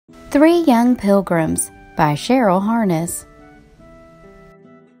3 Young Pilgrims by Cheryl Harness.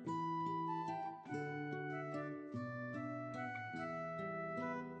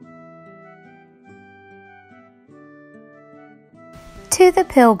 To the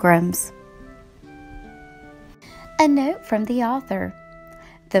Pilgrims. A note from the author.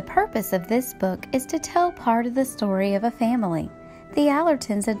 The purpose of this book is to tell part of the story of a family, the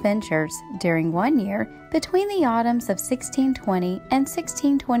Allertons' adventures during one year between the autumns of 1620 and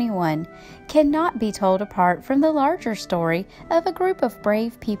 1621 cannot be told apart from the larger story of a group of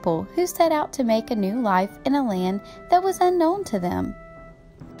brave people who set out to make a new life in a land that was unknown to them.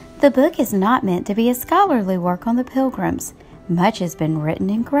 The book is not meant to be a scholarly work on the Pilgrims. Much has been written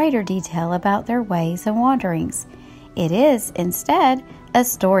in greater detail about their ways and wanderings. It is, instead, a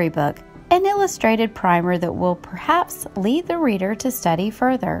storybook, an illustrated primer that will perhaps lead the reader to study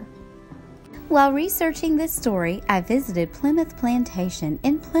further. While researching this story, I visited Plymouth Plantation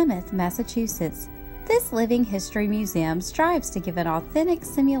in Plymouth, Massachusetts. This living history museum strives to give an authentic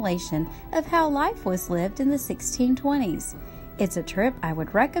simulation of how life was lived in the 1620s. It's a trip I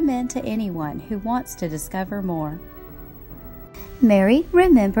would recommend to anyone who wants to discover more. Mary,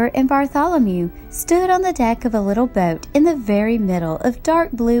 Remember, and Bartholemew stood on the deck of a little boat in the very middle of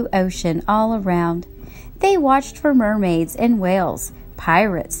dark blue ocean all around. They watched for mermaids and whales,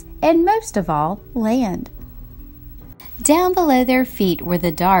 pirates, and most of all, land. Down below their feet were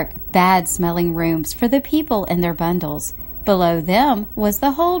the dark, bad-smelling rooms for the people and their bundles. Below them was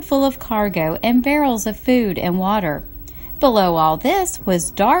the hold full of cargo and barrels of food and water. Below all this was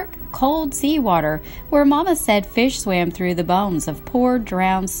dark, cold seawater, where Mama said fish swam through the bones of poor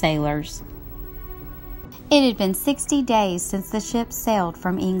drowned sailors. It had been 60 days since the ship sailed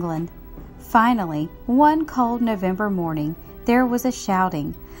from England. Finally, one cold November morning, there was a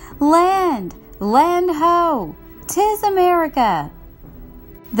shouting, "Land! Land ho! 'Tis America!"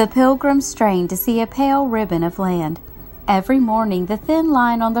 The Pilgrims strained to see a pale ribbon of land. Every morning the thin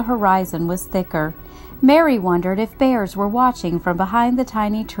line on the horizon was thicker. Mary wondered if bears were watching from behind the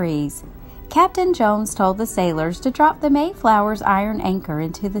tiny trees. Captain Jones told the sailors to drop the Mayflower's iron anchor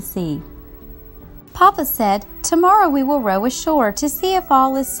into the sea. Papa said, "Tomorrow we will row ashore to see if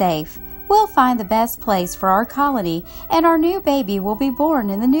all is safe. We'll find the best place for our colony, and our new baby will be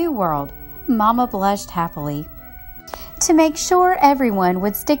born in the New World." Mama blushed happily. To make sure everyone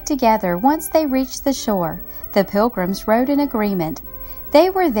would stick together once they reached the shore, the Pilgrims wrote an agreement. They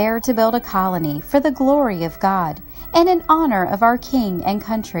were there to build a colony for the glory of God and in honor of our king and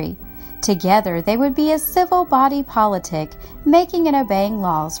country. Together they would be a civil body politic, making and obeying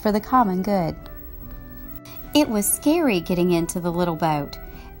laws for the common good. It was scary getting into the little boat.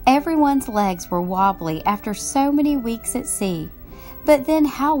 Everyone's legs were wobbly after so many weeks at sea. But then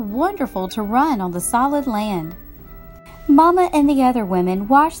how wonderful to run on the solid land. Mama and the other women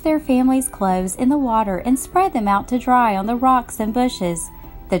washed their families' clothes in the water and spread them out to dry on the rocks and bushes.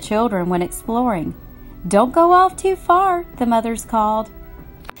 The children went exploring. "Don't go off too far," the mothers called.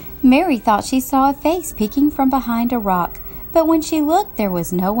 Mary thought she saw a face peeking from behind a rock, but when she looked, there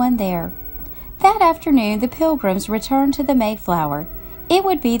was no one there. That afternoon, the Pilgrims returned to the Mayflower. It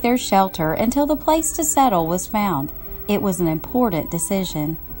would be their shelter until the place to settle was found. It was an important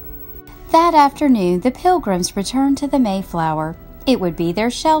decision. That afternoon, the Pilgrims returned to the Mayflower. It would be their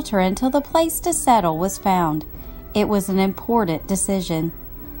shelter until the place to settle was found. It was an important decision.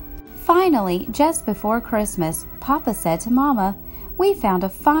 Finally, just before Christmas, Papa said to Mama, "We found a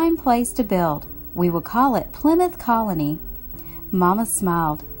fine place to build. We will call it Plymouth Colony." Mama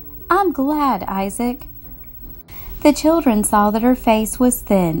smiled. "I'm glad, Isaac." The children saw that her face was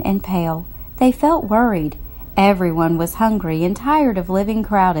thin and pale. They felt worried. Everyone was hungry and tired of living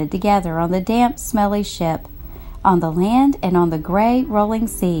crowded together on the damp, smelly ship. On the land and on the gray, rolling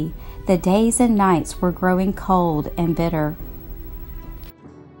sea, the days and nights were growing cold and bitter.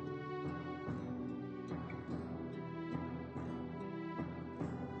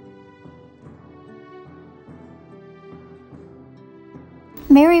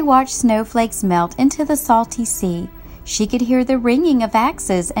 Mary watched snowflakes melt into the salty sea. She could hear the ringing of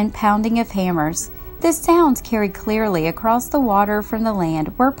axes and pounding of hammers. The sounds carried clearly across the water from the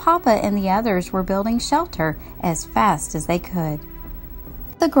land where Papa and the others were building shelter as fast as they could.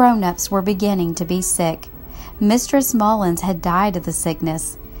 The grown-ups were beginning to be sick. Mistress Mullins had died of the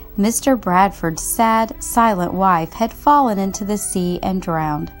sickness. Mr. Bradford's sad, silent wife had fallen into the sea and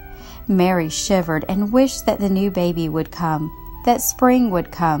drowned. Mary shivered and wished that the new baby would come, that spring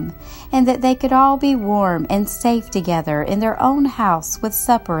would come, and that they could all be warm and safe together in their own house with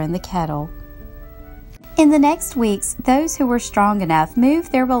supper in the kettle. In the next weeks, those who were strong enough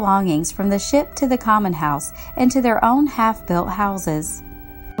moved their belongings from the ship to the common house and to their own half-built houses.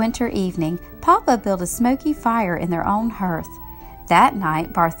 winter evening, Papa built a smoky fire in their own hearth. That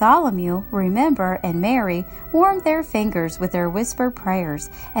night, Bartholomew, Remember, and Mary warmed their fingers with their whispered prayers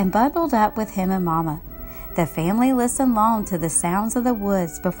and bundled up with him and Mama. The family listened long to the sounds of the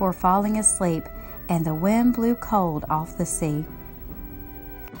woods before falling asleep, and the wind blew cold off the sea.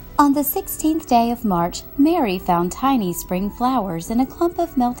 On the 16th day of March, Mary found tiny spring flowers in a clump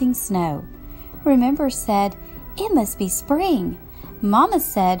of melting snow. Remember said, "It must be spring." Mama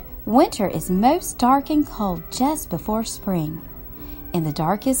said, "Winter is most dark and cold just before spring." In the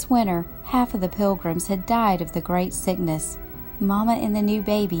darkest winter, half of the Pilgrims had died of the great sickness. Mama and the new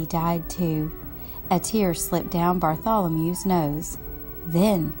baby died too. A tear slipped down Bartholomew's nose.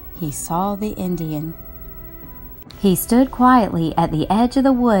 Then he saw the Indian. He stood quietly at the edge of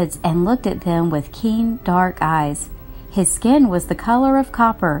the woods and looked at them with keen, dark eyes. His skin was the color of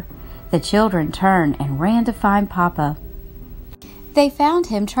copper. The children turned and ran to find Papa. They found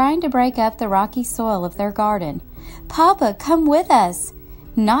him trying to break up the rocky soil of their garden. "Papa, come with us."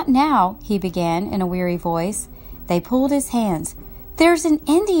 "Not now," he began in a weary voice. They pulled his hands. "There's an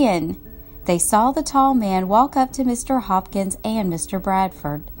Indian!" They saw the tall man walk up to Mr. Hopkins and Mr.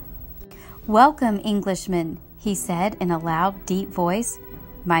 Bradford. "Welcome, Englishmen," he said in a loud, deep voice.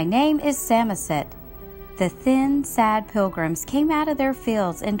 "My name is Samoset." The thin, sad pilgrims came out of their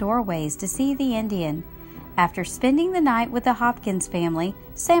fields and doorways to see the Indian. After spending the night with the Hopkins family,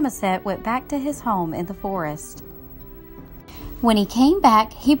 Samoset went back to his home in the forest. When he came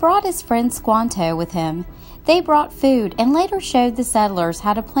back, he brought his friend Squanto with him. They brought food and later showed the settlers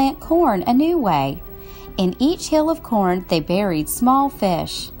how to plant corn a new way. In each hill of corn, they buried small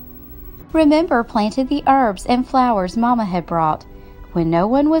fish. Remember planted the herbs and flowers Mama had brought. When no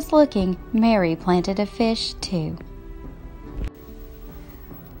one was looking, Mary planted a fish too.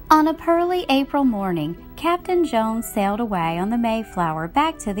 On a pearly April morning, Captain Jones sailed away on the Mayflower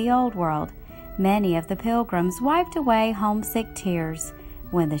back to the Old World. Many of the Pilgrims wiped away homesick tears.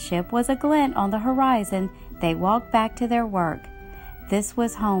 When the ship was a glint on the horizon, they walked back to their work. This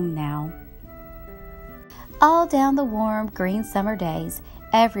was home now. All down the warm, green summer days,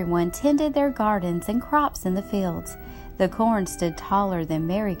 everyone tended their gardens and crops in the fields. The corn stood taller than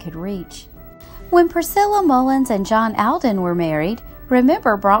Mary could reach. When Priscilla Mullins and John Alden were married,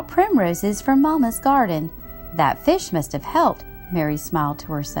 Remember brought primroses from Mama's garden. That fish must have helped, Mary smiled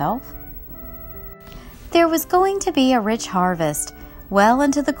to herself. There was going to be a rich harvest. Well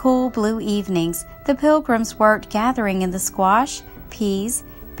into the cool blue evenings, the Pilgrims worked gathering in the squash, peas,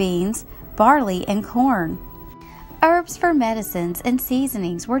 beans, barley, and corn. Herbs for medicines and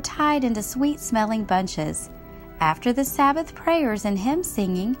seasonings were tied into sweet-smelling bunches. After the Sabbath prayers and hymn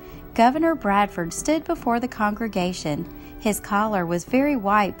singing, Governor Bradford stood before the congregation. His collar was very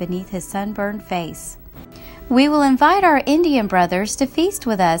white beneath his sunburned face. "We will invite our Indian brothers to feast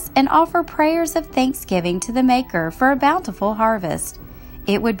with us and offer prayers of thanksgiving to the Maker for a bountiful harvest."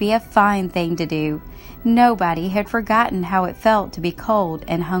 It would be a fine thing to do. Nobody had forgotten how it felt to be cold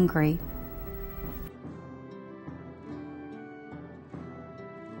and hungry.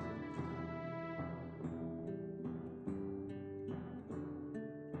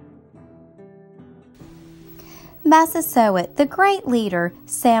 Massasoit, the great leader,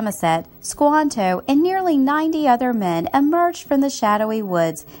 Samoset, Squanto, and nearly 90 other men emerged from the shadowy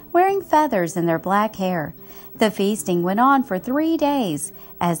woods, wearing feathers in their black hair. The feasting went on for 3 days.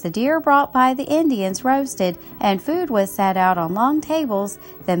 As the deer brought by the Indians roasted and food was set out on long tables,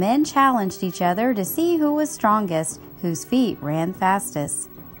 the men challenged each other to see who was strongest, whose feet ran fastest.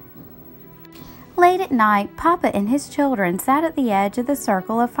 Late at night, Papa and his children sat at the edge of the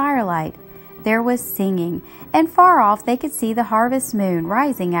circle of firelight. There was singing, and far off they could see the harvest moon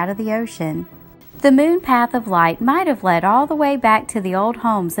rising out of the ocean. The moon path of light might have led all the way back to the old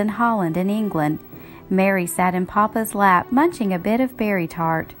homes in Holland and England. Mary sat in Papa's lap, munching a bit of berry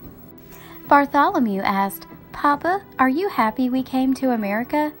tart. Bartholomew asked, "Papa, are you happy we came to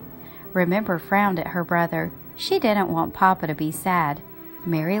America?" Remember frowned at her brother. She didn't want Papa to be sad.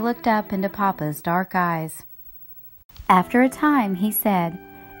 Mary looked up into Papa's dark eyes. After a time, he said,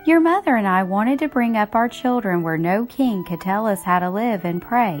 "Your mother and I wanted to bring up our children where no king could tell us how to live and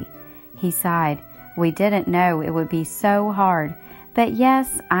pray." He sighed. "We didn't know it would be so hard, but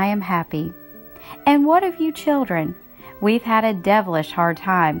yes, I am happy." "And what of you children? We've had a devilish hard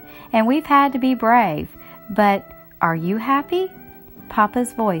time, and we've had to be brave, but are you happy?"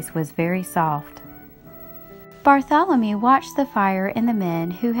 Papa's voice was very soft. Bartholomew watched the fire and the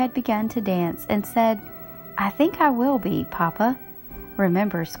men who had begun to dance and said, "I think I will be, Papa."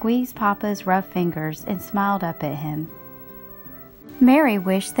 Remember squeezed Papa's rough fingers and smiled up at him. Mary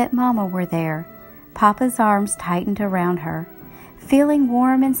wished that Mama were there. Papa's arms tightened around her. Feeling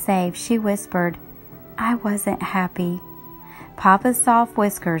warm and safe, she whispered, "I wasn't happy." Papa's soft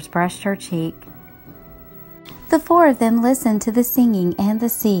whiskers brushed her cheek. The four of them listened to the singing and the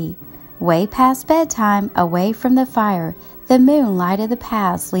sea. Way past bedtime, away from the fire, the moon lighted the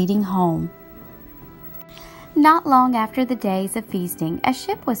paths leading home. Not long after the days of feasting, a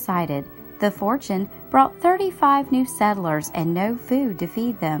ship was sighted. The Fortune brought 35 new settlers and no food to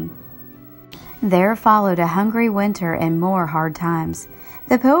feed them. There followed a hungry winter and more hard times.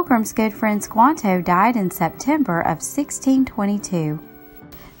 The Pilgrims' good friend Squanto died in September of 1622.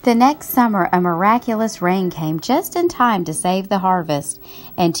 The next summer, a miraculous rain came just in time to save the harvest,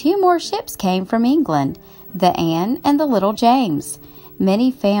 and 2 more ships came from England, the Anne and the Little James. Many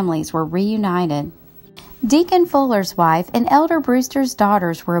families were reunited. Deacon Fuller's wife and Elder Brewster's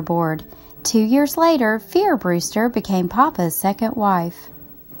daughters were aboard. 2 years later, Fear Brewster became Papa's second wife.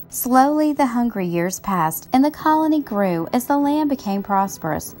 Slowly, the hungry years passed, and the colony grew as the land became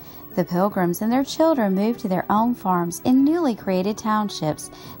prosperous. The Pilgrims and their children moved to their own farms in newly created townships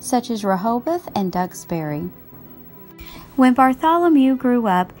such as Rehoboth and Duxbury. When Bartholomew grew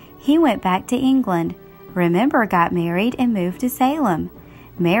up, he went back to England. Remember got married and moved to Salem.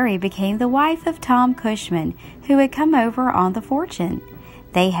 Mary became the wife of Tom Cushman, who had come over on the Fortune.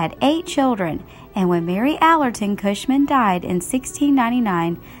 They had 8 children, and when Mary Allerton Cushman died in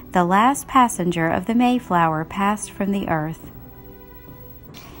 1699, the last passenger of the Mayflower passed from the earth.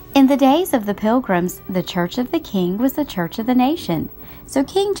 In the days of the Pilgrims, the Church of the King was the Church of the nation, so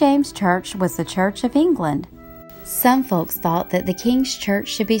King James Church was the Church of England. Some folks thought that the King's Church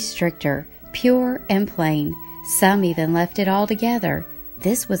should be stricter, pure, and plain. Some even left it altogether.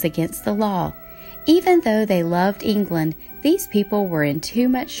 This was against the law. Even though they loved England, these people were in too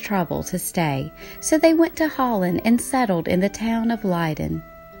much trouble to stay, so they went to Holland and settled in the town of Leyden.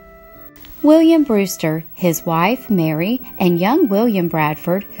 William Brewster, his wife Mary, and young William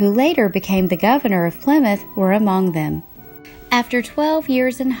Bradford, who later became the governor of Plymouth, were among them. After 12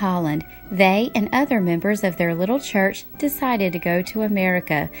 years in Holland, they and other members of their little church decided to go to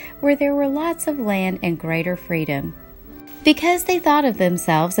America, where there were lots of land and greater freedom. Because they thought of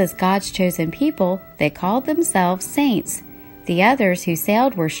themselves as God's chosen people, they called themselves saints. The others who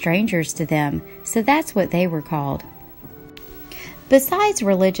sailed were strangers to them, so that's what they were called. Besides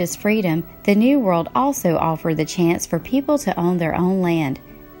religious freedom, the New World also offered the chance for people to own their own land.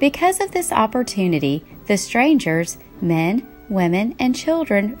 Because of this opportunity, the strangers, men, women, and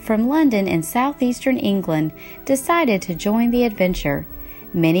children from London and southeastern England decided to join the adventure.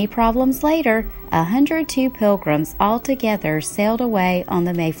 Many problems later, 102 pilgrims altogether sailed away on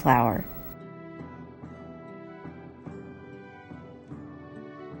the Mayflower.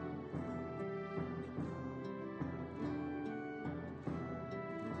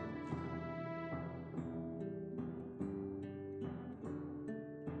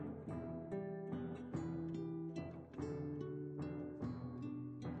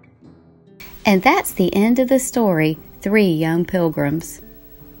 And that's the end of the story, 3 Young Pilgrims.